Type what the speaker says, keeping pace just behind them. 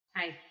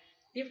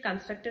We've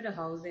constructed a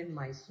house in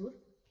Mysore.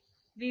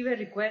 We were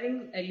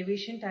requiring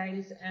elevation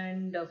tiles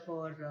and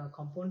for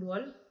compound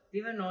wall.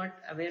 We were not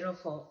aware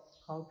of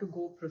how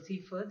to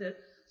proceed further.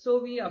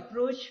 So we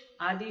approached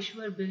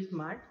Adeshwar Built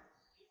Mart.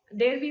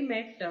 There we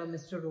met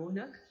Mr.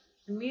 Ronak.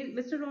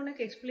 Mr. Ronak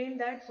explained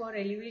that for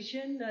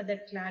elevation,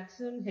 that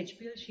CLADSUN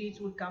HPL sheets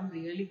would come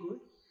really good.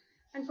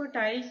 And for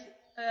tiles,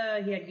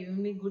 he had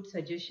given me good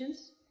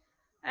suggestions.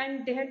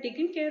 And they had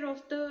taken care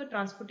of the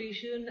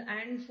transportation,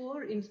 and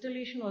for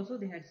installation also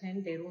they had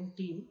sent their own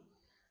team.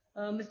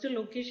 Mr.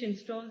 Lokesh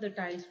installed the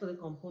tiles for the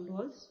compound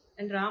walls,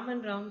 and Ram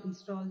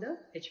installed the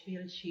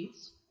HPL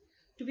sheets.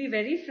 To be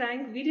very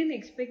frank, we didn't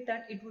expect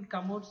that it would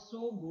come out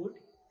so good.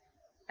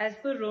 As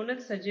per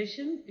Ronak's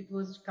suggestion, it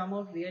was come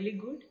out really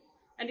good,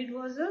 and it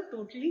was a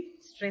totally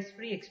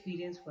stress-free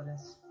experience for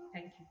us.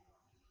 Thank you.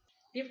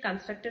 We've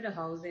constructed a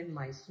house in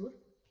Mysore.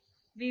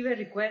 We were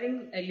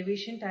requiring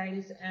elevation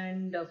tiles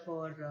and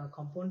for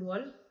compound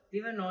wall.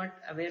 We were not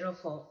aware of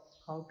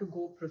how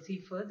to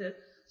proceed further.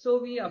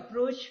 So we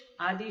approached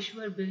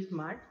Adeshwar Built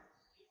Mart.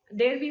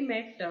 There we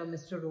met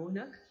Mr.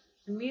 Ronak.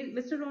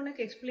 Mr. Ronak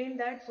explained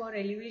that for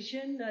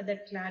elevation,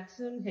 that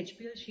CLADSUN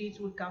HPL sheets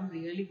would come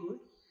really good.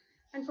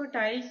 And for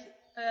tiles,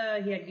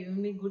 he had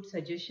given me good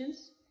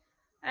suggestions.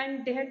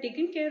 And they had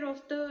taken care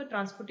of the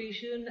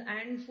transportation,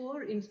 and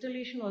for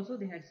installation also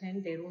they had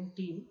sent their own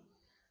team.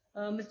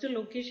 Mr.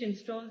 Lokesh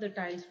installed the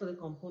tiles for the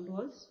compound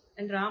walls,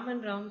 and Ram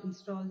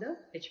installed the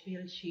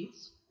HPL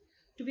sheets.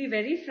 To be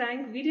very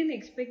frank, we didn't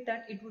expect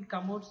that it would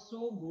come out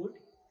so good.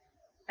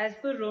 As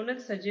per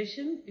Ronak's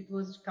suggestion, it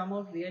was come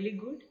out really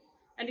good,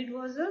 and it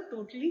was a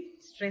totally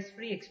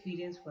stress-free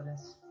experience for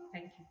us.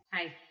 Thank you.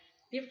 Hi,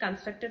 we've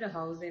constructed a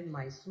house in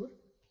Mysore.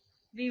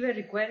 We were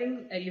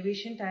requiring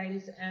elevation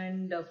tiles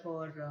and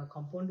for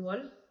compound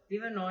wall. We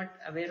were not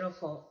aware of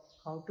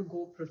how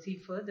to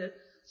proceed further.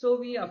 So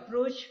we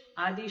approached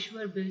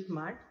Adeshwar Built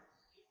Mart.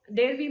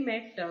 There we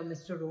met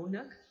Mr.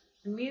 Ronak.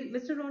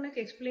 Mr. Ronak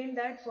explained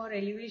that for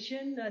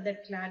elevation,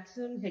 that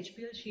CLADSUN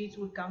HPL sheets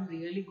would come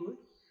really good.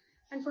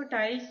 And for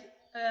tiles,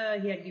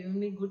 he had given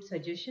me good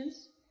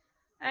suggestions.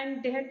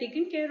 And they had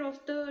taken care of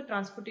the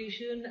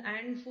transportation,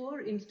 and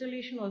for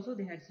installation also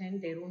they had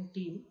sent their own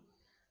team.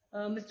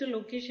 Mr.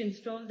 Lokesh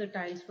installed the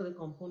tiles for the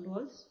compound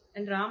walls,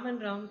 and Ram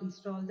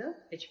installed the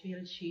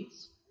HPL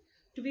sheets.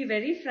 To be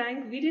very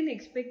frank, we didn't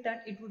expect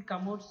that it would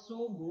come out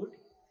so good.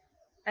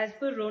 As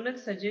per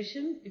Ronak's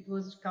suggestion, it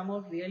was come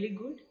out really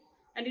good,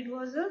 and it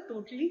was a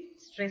totally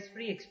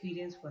stress-free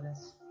experience for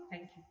us.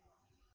 Thank you.